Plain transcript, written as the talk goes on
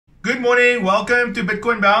Good morning, welcome to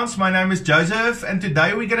Bitcoin Bounce. My name is Joseph, and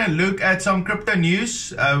today we're going to look at some crypto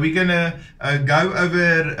news. We're going to go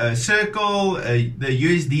over Circle, the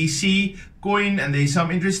USDC coin, and there's some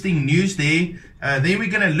interesting news there. Then we're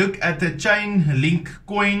going to look at the ChainLink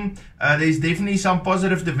coin. There's definitely some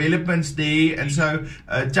positive developments there, and so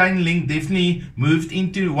ChainLink definitely moved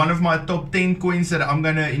into one of my top 10 coins that I'm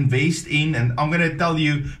going to invest in, and I'm going to tell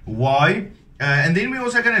you why. And then we're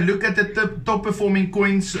also going to look at the top performing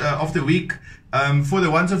coins of the week. For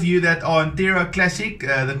the ones of you that are on Terra Classic,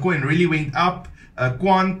 the coin really went up.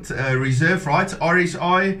 Quant Reserve, right?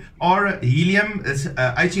 RSI, Helium,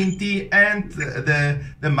 HNT, and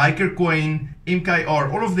the Maker coin,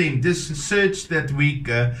 MKR. All of them just surged that week,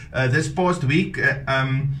 this past week.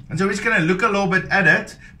 And so we're just going to look a little bit at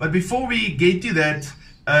it. But before we get to that,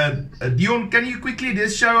 Dion, can you quickly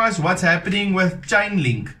just show us what's happening with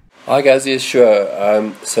ChainLink? Hi guys, yes sure.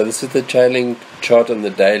 So this is the ChainLink chart on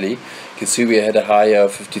the daily. You can see we had a high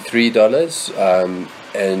of $53,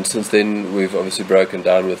 and since then we've obviously broken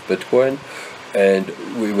down with Bitcoin, and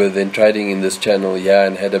we were then trading in this channel here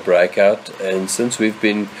and had a breakout, and since we've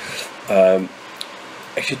been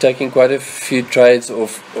actually taking quite a few trades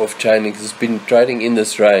off ChainLink. It's been trading in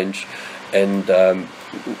this range, and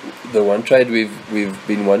the one trade we've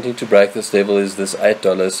been wanting to break this level is this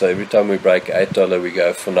 $8. So every time we break $8 we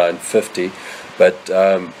go for $9.50, but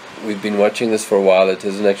we've been watching this for a while. It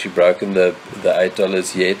hasn't actually broken the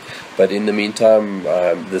 $8 yet, but in the meantime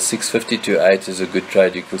the $6.50 to $8 is a good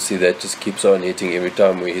trade. You can see that just keeps on hitting every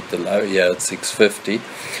time we hit the low here at $6.50.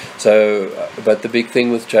 So but the big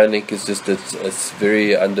thing with ChainLink is just it's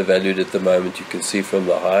very undervalued at the moment. You can see from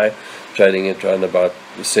the high trading at around about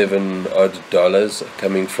 $7 odd,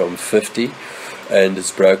 coming from 50, and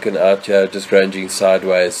it's broken out here, just ranging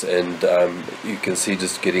sideways, and you can see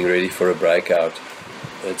just getting ready for a breakout.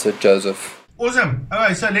 That's it, Joseph. Awesome.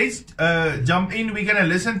 Alright, so let's jump in. We're going to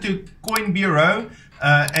listen to Coin Bureau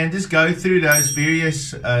and just go through those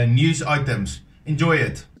various news items. Enjoy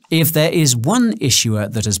it. If there is one issuer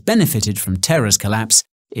that has benefited from Terra's collapse,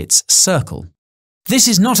 it's Circle. This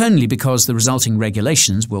is not only because the resulting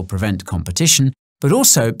regulations will prevent competition, but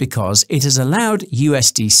also because it has allowed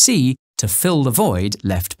USDC to fill the void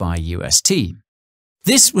left by UST.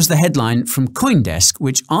 This was the headline from CoinDesk,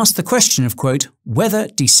 which asked the question of, quote, whether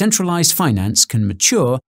decentralized finance can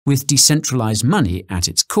mature with decentralized money at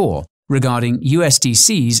its core, regarding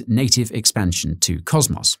USDC's native expansion to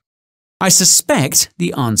Cosmos. I suspect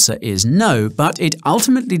the answer is no, but it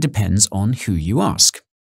ultimately depends on who you ask.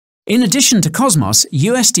 In addition to Cosmos,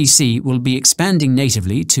 USDC will be expanding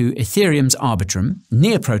natively to Ethereum's Arbitrum,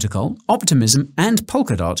 Near Protocol, Optimism, and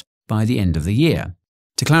Polkadot by the end of the year.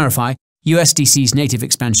 To clarify, USDC's native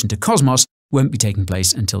expansion to Cosmos won't be taking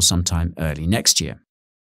place until sometime early next year.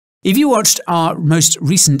 If you watched our most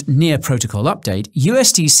recent Near Protocol update,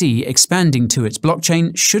 USDC expanding to its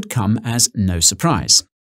blockchain should come as no surprise.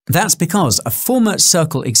 That's because a former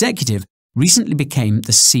Circle executive recently became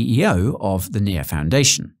the CEO of the Near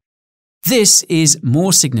Foundation. This is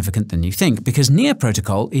more significant than you think because Near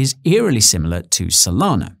Protocol is eerily similar to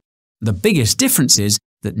Solana. The biggest difference is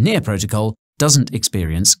that Near Protocol doesn't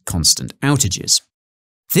experience constant outages.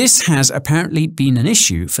 This has apparently been an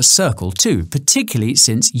issue for Circle too, particularly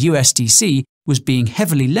since USDC was being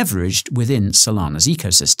heavily leveraged within Solana's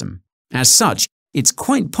ecosystem. As such, it's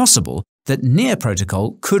quite possible that Near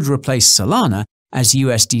Protocol could replace Solana as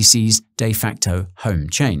USDC's de facto home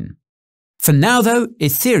chain. For now, though,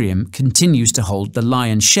 Ethereum continues to hold the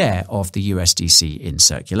lion's share of the USDC in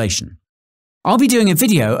circulation. I'll be doing a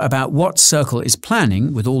video about what Circle is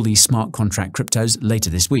planning with all these smart contract cryptos later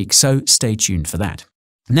this week, so stay tuned for that.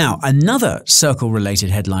 Now, another Circle-related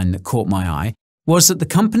headline that caught my eye was that the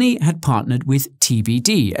company had partnered with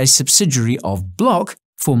TBD, a subsidiary of Block,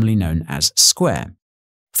 formerly known as Square.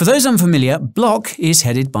 For those unfamiliar, Block is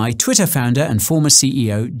headed by Twitter founder and former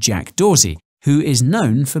CEO Jack Dorsey, who is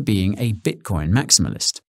known for being a Bitcoin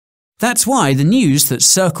maximalist. That's why the news that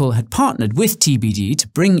Circle had partnered with TBD to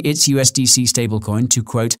bring its USDC stablecoin to,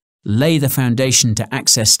 quote, lay the foundation to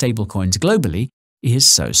access stablecoins globally is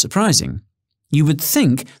so surprising. You would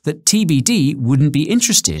think that TBD wouldn't be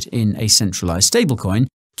interested in a centralized stablecoin,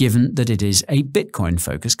 given that it is a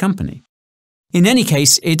Bitcoin-focused company. In any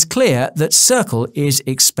case, it's clear that Circle is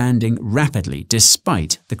expanding rapidly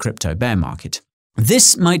despite the crypto bear market.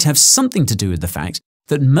 This might have something to do with the fact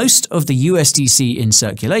that most of the USDC in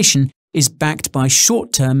circulation is backed by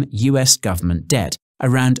short-term US government debt,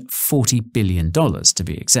 around $40 billion to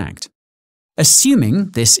be exact. Assuming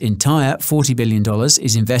this entire $40 billion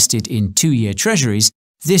is invested in 2-year treasuries,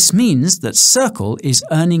 this means that Circle is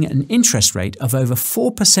earning an interest rate of over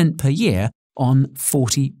 4% per year on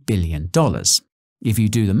 $40 billion. If you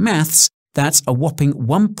do the maths, that's a whopping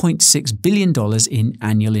 $1.6 billion in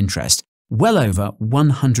annual interest, well over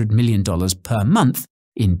 $100 million per month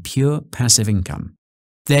in pure passive income.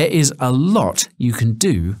 There is a lot you can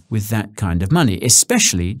do with that kind of money,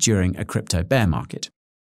 especially during a crypto bear market.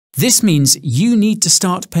 This means you need to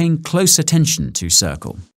start paying close attention to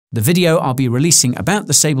Circle. The video I'll be releasing about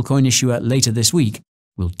the stablecoin issuer later this week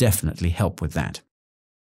will definitely help with that.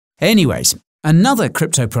 Anyways, another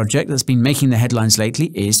crypto project that's been making the headlines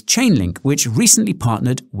lately is ChainLink, which recently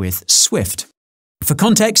partnered with Swift. For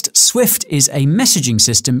context, Swift is a messaging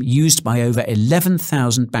system used by over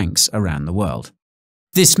 11,000 banks around the world.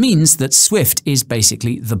 This means that Swift is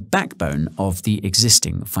basically the backbone of the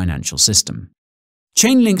existing financial system.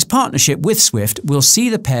 ChainLink's partnership with Swift will see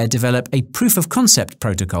the pair develop a proof-of-concept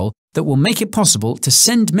protocol that will make it possible to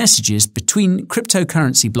send messages between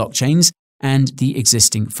cryptocurrency blockchains and the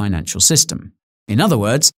existing financial system. In other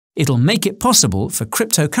words, it'll make it possible for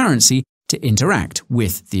cryptocurrency to interact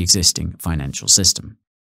with the existing financial system.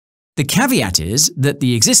 The caveat is that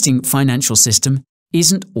the existing financial system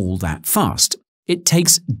isn't all that fast. It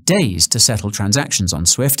takes days to settle transactions on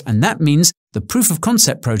Swift, and that means the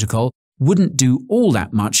proof-of-concept protocol wouldn't do all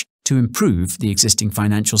that much to improve the existing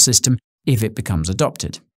financial system if it becomes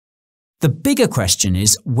adopted. The bigger question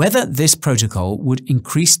is whether this protocol would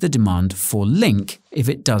increase the demand for Link if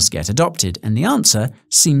it does get adopted, and the answer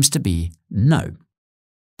seems to be no.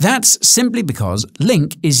 That's simply because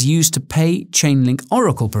Link is used to pay ChainLink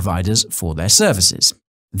Oracle providers for their services.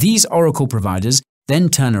 These Oracle providers then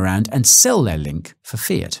turn around and sell their Link for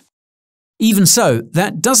fiat. Even so,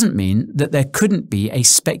 that doesn't mean that there couldn't be a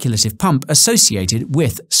speculative pump associated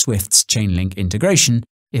with Swift's ChainLink integration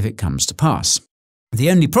if it comes to pass. The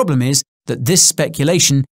only problem is that this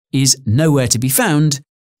speculation is nowhere to be found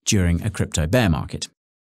during a crypto bear market.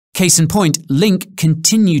 Case in point, Link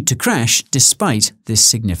continued to crash despite this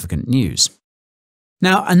significant news.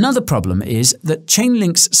 Now, another problem is that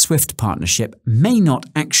ChainLink's Swift partnership may not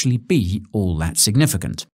actually be all that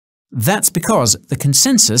significant. That's because the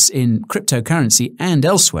consensus in cryptocurrency and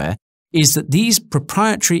elsewhere is that these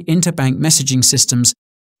proprietary interbank messaging systems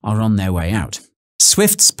are on their way out.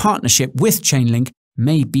 Swift's partnership with ChainLink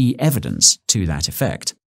may be evidence to that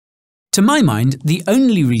effect. To my mind, the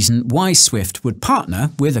only reason why Swift would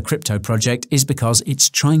partner with a crypto project is because it's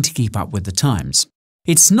trying to keep up with the times.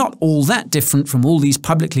 It's not all that different from all these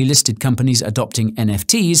publicly listed companies adopting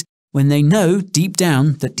NFTs when they know deep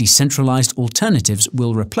down that decentralized alternatives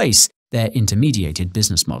will replace their intermediated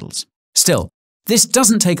business models. Still, this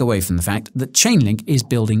doesn't take away from the fact that ChainLink is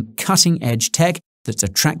building cutting-edge tech that's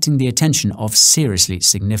attracting the attention of seriously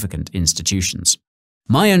significant institutions.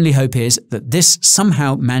 My only hope is that this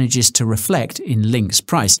somehow manages to reflect in Link's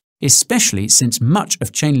price, especially since much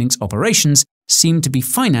of ChainLink's operations seem to be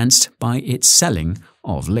financed by its selling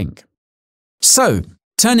of Link. So,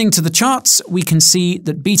 turning to the charts, we can see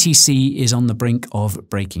that BTC is on the brink of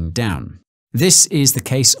breaking down. This is the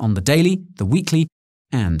case on the daily, the weekly,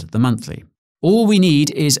 and the monthly. All we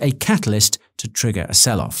need is a catalyst to trigger a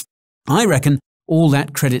sell-off. I reckon all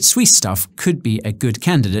that Credit Suisse stuff could be a good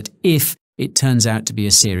candidate if it turns out to be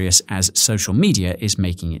as serious as social media is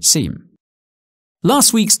making it seem.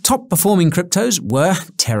 Last week's top-performing cryptos were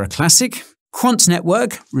Terra Classic, Quant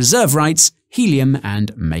Network, Reserve Rights, Helium,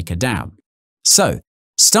 and MakerDAO. So,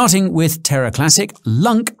 starting with Terra Classic,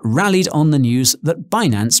 Lunk rallied on the news that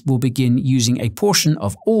Binance will begin using a portion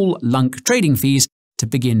of all Lunk trading fees to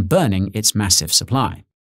begin burning its massive supply.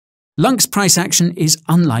 Lunk's price action is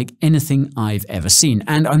unlike anything I've ever seen,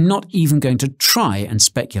 and I'm not even going to try and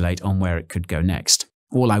speculate on where it could go next.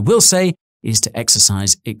 All I will say is to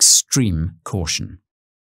exercise extreme caution.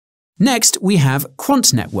 Next, we have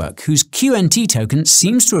Quant Network, whose QNT token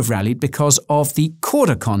seems to have rallied because of the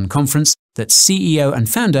QuarterCon conference that CEO and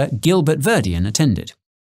founder Gilbert Verdian attended.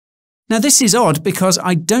 Now, this is odd because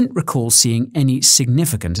I don't recall seeing any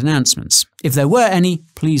significant announcements. If there were any,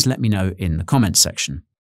 please let me know in the comments section.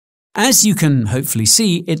 As you can hopefully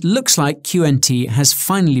see, it looks like QNT has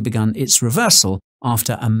finally begun its reversal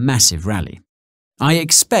after a massive rally. I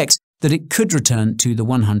expect that it could return to the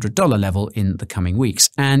 $100 level in the coming weeks,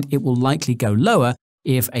 and it will likely go lower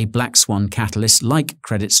if a black swan catalyst like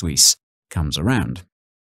Credit Suisse comes around.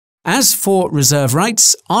 As for Reserve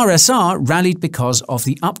Rights, RSR rallied because of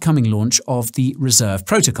the upcoming launch of the Reserve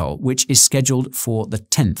Protocol, which is scheduled for the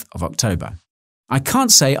 10th of October. I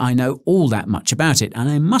can't say I know all that much about it, and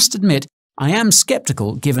I must admit I am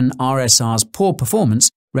skeptical given RSR's poor performance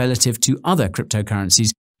relative to other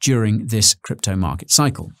cryptocurrencies during this crypto market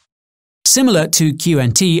cycle. Similar to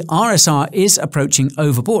QNT, RSR is approaching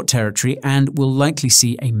overbought territory and will likely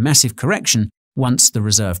see a massive correction once the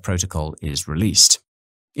reserve protocol is released.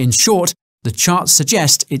 In short, the charts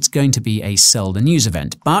suggest it's going to be a sell the news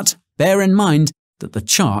event, but bear in mind that the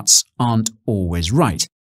charts aren't always right.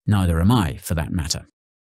 Neither am I, for that matter.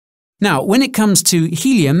 Now, when it comes to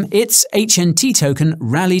Helium, its HNT token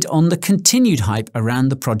rallied on the continued hype around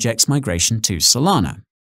the project's migration to Solana.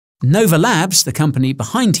 Nova Labs, the company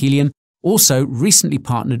behind Helium, also recently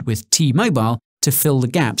partnered with T-Mobile to fill the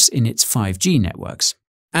gaps in its 5G networks.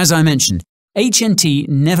 As I mentioned, HNT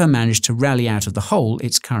never managed to rally out of the hole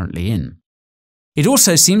it's currently in. It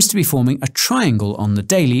also seems to be forming a triangle on the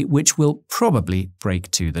daily, which will probably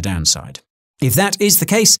break to the downside. If that is the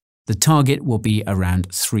case, the target will be around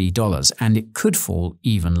 $3, and it could fall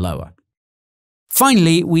even lower.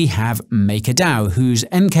 Finally, we have MakerDAO, whose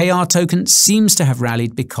MKR token seems to have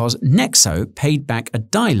rallied because Nexo paid back a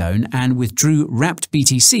DAI loan and withdrew wrapped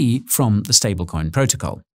BTC from the stablecoin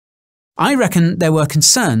protocol. I reckon there were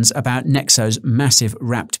concerns about Nexo's massive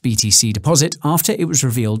wrapped BTC deposit after it was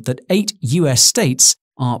revealed that 8 US states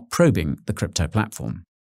are probing the crypto platform.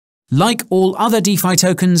 Like all other DeFi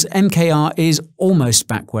tokens, MKR is almost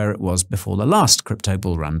back where it was before the last crypto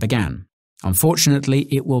bull run began. Unfortunately,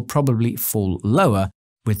 it will probably fall lower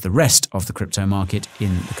with the rest of the crypto market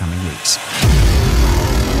in the coming weeks.